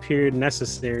acclimation period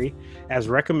necessary as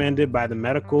recommended by the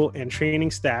medical and training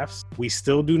staffs. We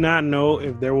still do not know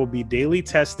if there will be daily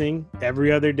testing,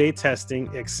 every other day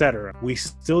testing, etc. We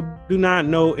still do not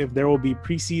know if there will be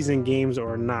preseason games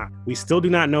or not. We still do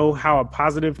not know how a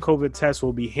positive COVID test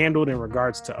will be handled in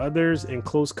regards to others in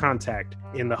close contact,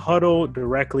 in the huddle,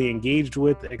 directly engaged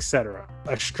with, etc.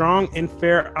 A strong and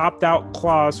fair opt-out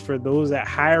clause for those at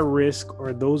higher risk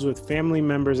or those with family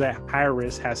members at higher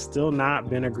risk has still not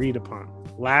been agreed upon.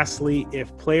 Lastly,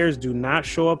 if players do not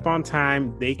show up on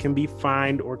time, they can be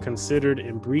fined or considered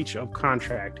in breach of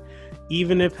contract,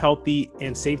 even if healthy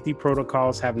and safety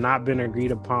protocols have not been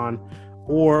agreed upon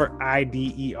or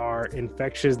IDER,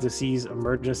 infectious disease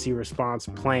emergency response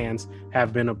plans,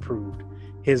 have been approved.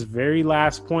 His very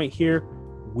last point here,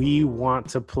 we want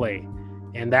to play.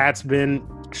 And that's been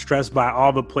stressed by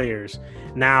all the players.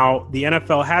 Now, the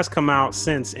NFL has come out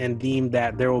since and deemed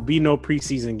that there will be no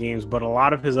preseason games, but a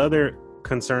lot of his other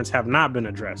concerns have not been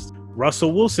addressed.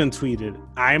 Russell Wilson tweeted,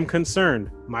 "I am concerned.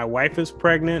 My wife is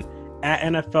pregnant at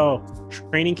NFL.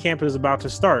 Training camp is about to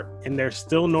start, and there's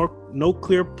still no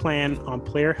clear plan on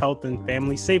player health and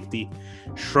family safety.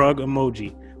 Shrug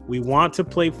emoji. We want to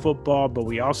play football, but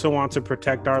we also want to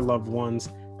protect our loved ones.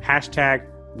 Hashtag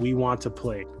we want to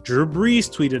play." Drew Brees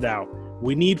tweeted out,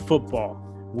 "We need football.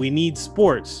 We need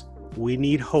sports. We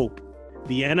need hope."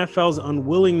 The NFL's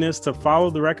unwillingness to follow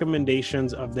the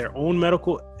recommendations of their own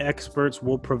medical experts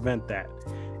will prevent that.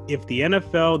 If the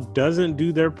NFL doesn't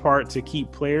do their part to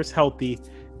keep players healthy,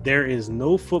 there is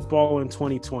no football in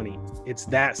 2020. It's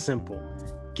that simple.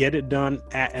 Get it done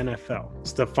at NFL.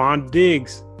 Stephon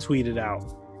Diggs tweeted out,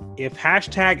 "If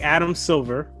hashtag Adam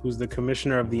Silver, who's the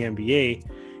commissioner of the NBA,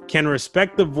 can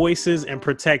respect the voices and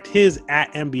protect his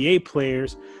at NBA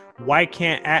players, why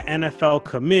can't at NFL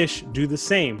commish do the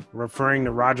same?" Referring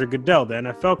to Roger Goodell, the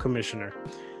NFL commissioner.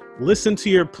 "Listen to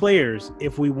your players.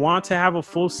 If we want to have a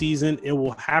full season, it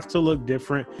will have to look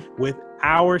different with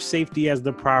our safety as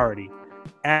the priority.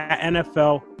 At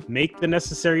NFL, make the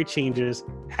necessary changes.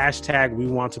 Hashtag we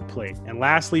want to play." And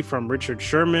lastly, from Richard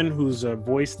Sherman, who's a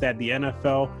voice that the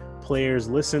NFL players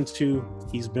listen to.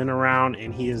 He's been around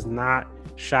and he is not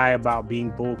shy about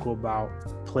being vocal about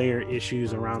player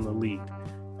issues around the league.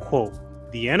 Quote,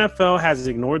 "The NFL has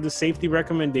ignored the safety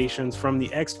recommendations from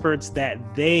the experts that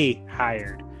they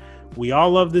hired. We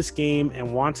all love this game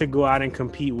and want to go out and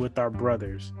compete with our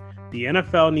brothers. The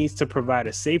NFL needs to provide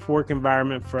a safe work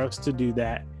environment for us to do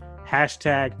that.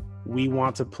 Hashtag we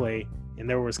want to play." And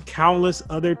there was countless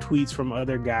other tweets from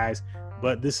other guys,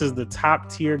 but this is the top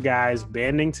tier guys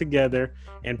banding together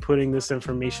and putting this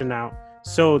information out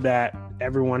so that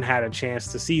everyone had a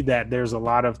chance to see that there's a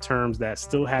lot of terms that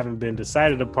still haven't been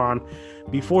decided upon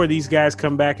before these guys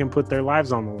come back and put their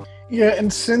lives on the line. Yeah,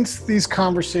 and since these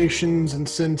conversations and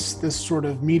since this sort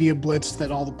of media blitz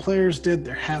that all the players did,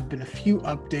 there have been a few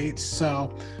updates.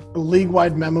 So a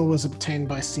league-wide memo was obtained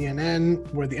by CNN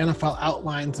where the NFL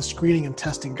outlines the screening and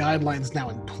testing guidelines now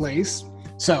in place.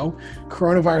 So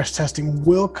coronavirus testing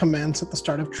will commence at the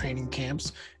start of training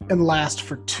camps and last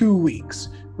for 2 weeks.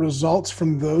 Results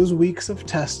from those weeks of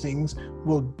testings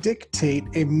will dictate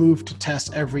a move to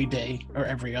test every day or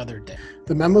every other day.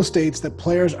 The memo states that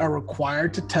players are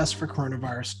required to test for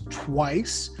coronavirus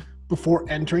twice before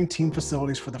entering team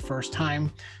facilities for the first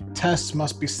time. Tests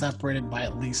must be separated by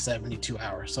at least 72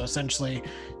 hours. So essentially,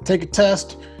 take a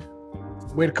test,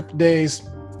 wait a couple days,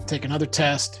 take another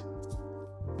test.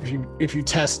 If you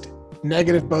test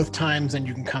negative both times, then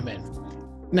you can come in.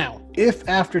 Now, if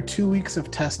after 2 weeks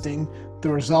of testing, the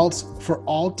results for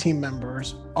all team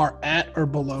members are at or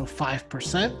below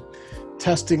 5%,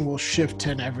 testing will shift to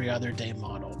an every other day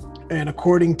model. And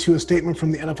according to a statement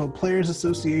from the NFL Players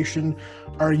Association,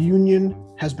 our union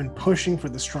has been pushing for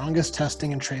the strongest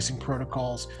testing and tracing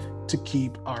protocols to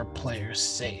keep our players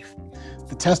safe.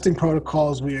 The testing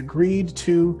protocols we agreed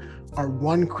to are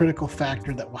one critical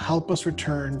factor that will help us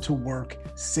return to work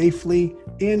safely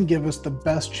and give us the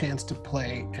best chance to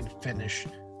play and finish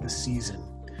the season.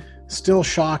 Still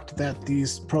shocked that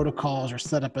these protocols are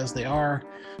set up as they are,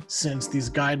 since these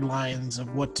guidelines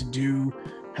of what to do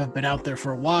have been out there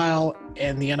for a while,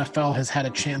 and the NFL has had a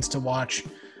chance to watch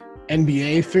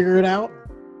NBA figure it out.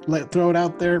 throw it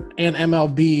out there, and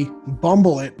MLB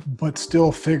bumble it, but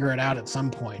still figure it out at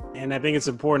some point. And I think it's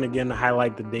important, again, to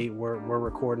highlight the date. We're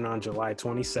recording on July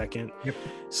 22nd. Yep.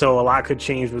 So a lot could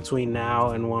change between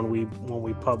now and when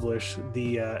we publish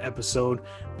the episode.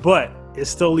 But it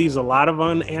still leaves a lot of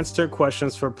unanswered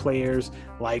questions for players,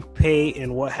 like pay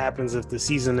and what happens if the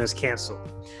season is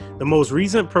canceled. The most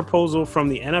recent proposal from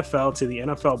the NFL to the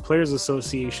NFL Players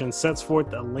Association sets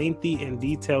forth a lengthy and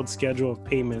detailed schedule of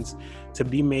payments to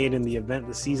be made in the event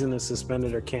the season is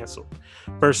suspended or canceled.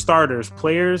 For starters,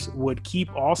 players would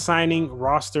keep all signing,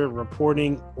 roster,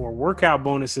 reporting, or workout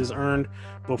bonuses earned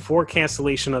before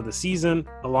cancellation of the season,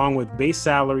 along with base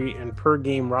salary and per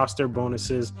game roster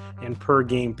bonuses and per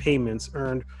game payments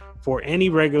earned for any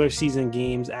regular season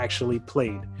games actually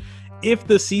played. If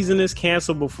the season is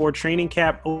canceled before training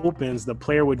camp opens, the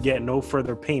player would get no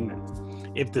further payment.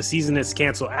 If the season is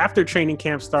canceled after training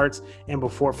camp starts and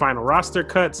before final roster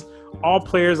cuts, all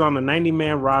players on the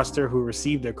 90-man roster who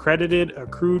received accredited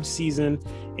accrued season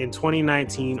in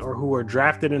 2019 or who were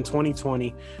drafted in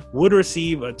 2020 would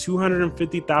receive a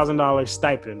 $250,000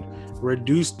 stipend,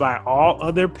 reduced by all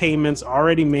other payments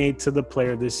already made to the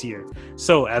player this year.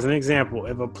 So, as an example,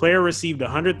 if a player received a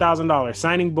 $100,000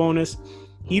 signing bonus,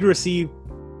 he'd receive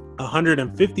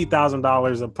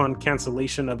 $150,000 upon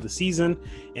cancellation of the season,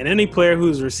 and any player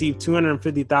who's received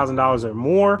 $250,000 or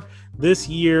more this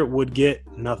year would get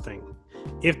nothing.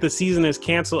 If the season is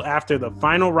canceled after the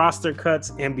final roster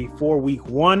cuts and before week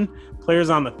 1, players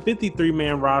on the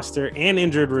 53-man roster and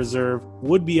injured reserve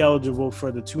would be eligible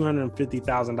for the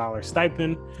 $250,000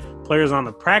 stipend. Players on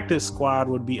the practice squad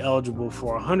would be eligible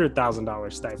for a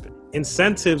 $100,000 stipend.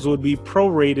 Incentives would be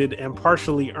prorated and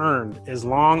partially earned as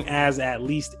long as at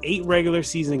least 8 regular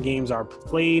season games are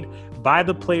played by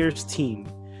the player's team.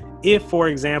 If, for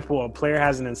example, a player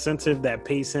has an incentive that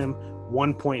pays him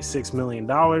 $1.6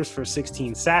 million for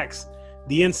 16 sacks,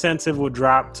 the incentive would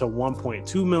drop to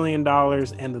 $1.2 million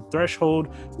and the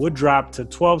threshold would drop to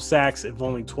 12 sacks if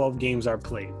only 12 games are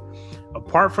played.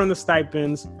 Apart from the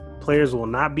stipends, players will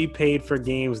not be paid for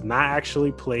games not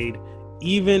actually played,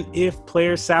 even if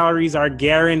player salaries are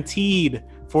guaranteed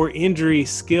for injury,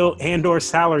 skill, and or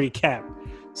salary cap.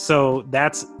 So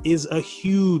that is a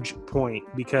huge point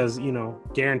because,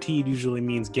 guaranteed usually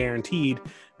means guaranteed.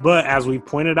 But as we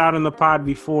pointed out in the pod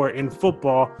before, in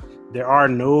football, there are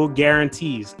no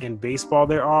guarantees. In baseball,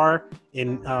 there are.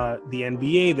 In the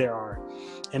NBA, there are.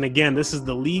 And again, this is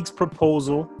the league's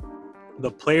proposal. The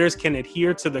players can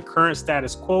adhere to the current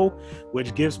status quo,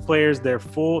 which gives players their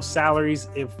full salaries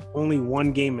if only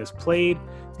one game is played.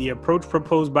 The approach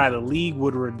proposed by the league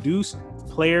would reduce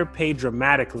player pay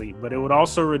dramatically, but it would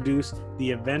also reduce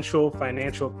the eventual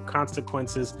financial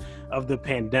consequences of the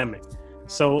pandemic.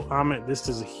 So, this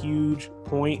is a huge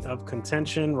point of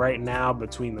contention right now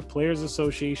between the Players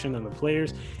Association and the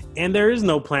players, and there is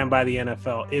no plan by the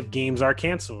NFL if games are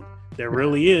canceled. There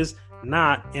really is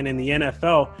not. And in the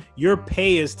NFL, your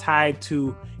pay is tied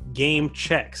to game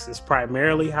checks. It's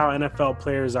primarily how NFL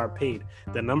players are paid.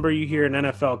 The number you hear in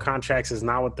NFL contracts is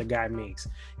not what the guy makes.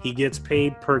 He gets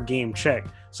paid per game check.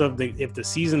 So if the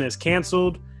season is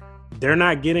canceled, they're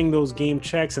not getting those game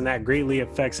checks, and that greatly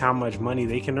affects how much money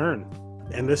they can earn.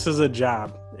 And this is a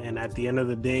job. And at the end of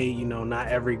the day, not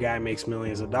every guy makes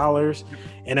millions of dollars,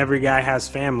 and every guy has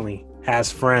family, has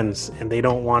friends, and they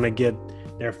don't want to get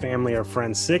their family or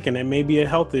friends sick, and it may be a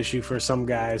health issue for some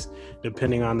guys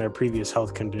depending on their previous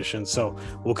health conditions. So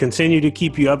we'll continue to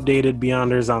keep you updated,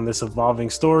 Beyonders, on this evolving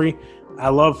story. I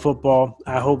love football.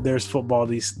 I hope there's football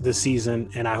this season,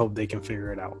 and I hope they can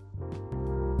figure it out.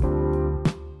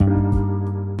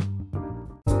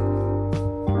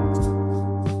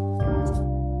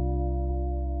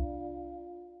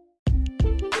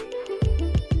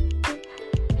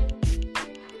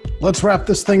 Let's wrap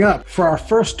this thing up. For our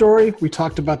first story, we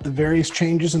talked about the various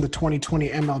changes in the 2020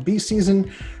 MLB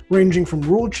season, ranging from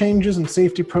rule changes and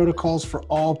safety protocols for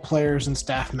all players and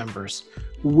staff members.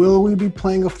 Will we be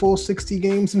playing a full 60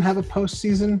 games and have a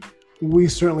postseason? We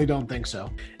certainly don't think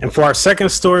so. And for our second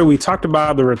story, we talked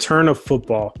about the return of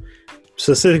football,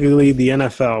 specifically the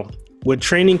NFL. With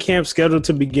training camp scheduled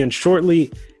to begin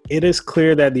shortly, it is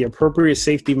clear that the appropriate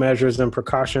safety measures and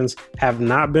precautions have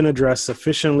not been addressed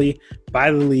sufficiently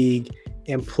by the league,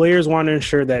 and players want to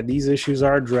ensure that these issues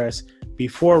are addressed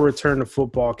before a return to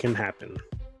football can happen.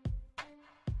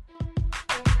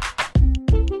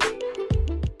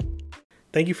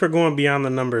 Thank you for going beyond the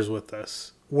numbers with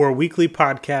us. We're a weekly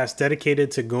podcast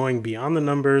dedicated to going beyond the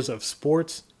numbers of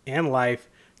sports and life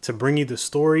to bring you the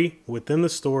story within the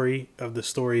story of the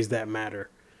stories that matter.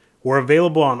 We're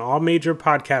available on all major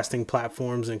podcasting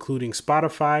platforms, including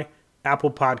Spotify, Apple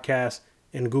Podcasts,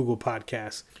 and Google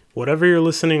Podcasts. Whatever you're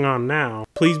listening on now,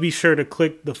 please be sure to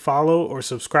click the follow or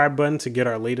subscribe button to get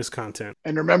our latest content.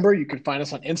 And remember, you can find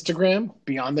us on Instagram,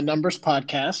 Beyond the Numbers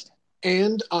Podcast,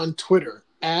 and on Twitter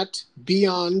at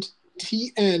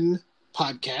BeyondTN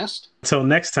Podcast. Until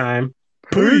next time,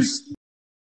 Peace.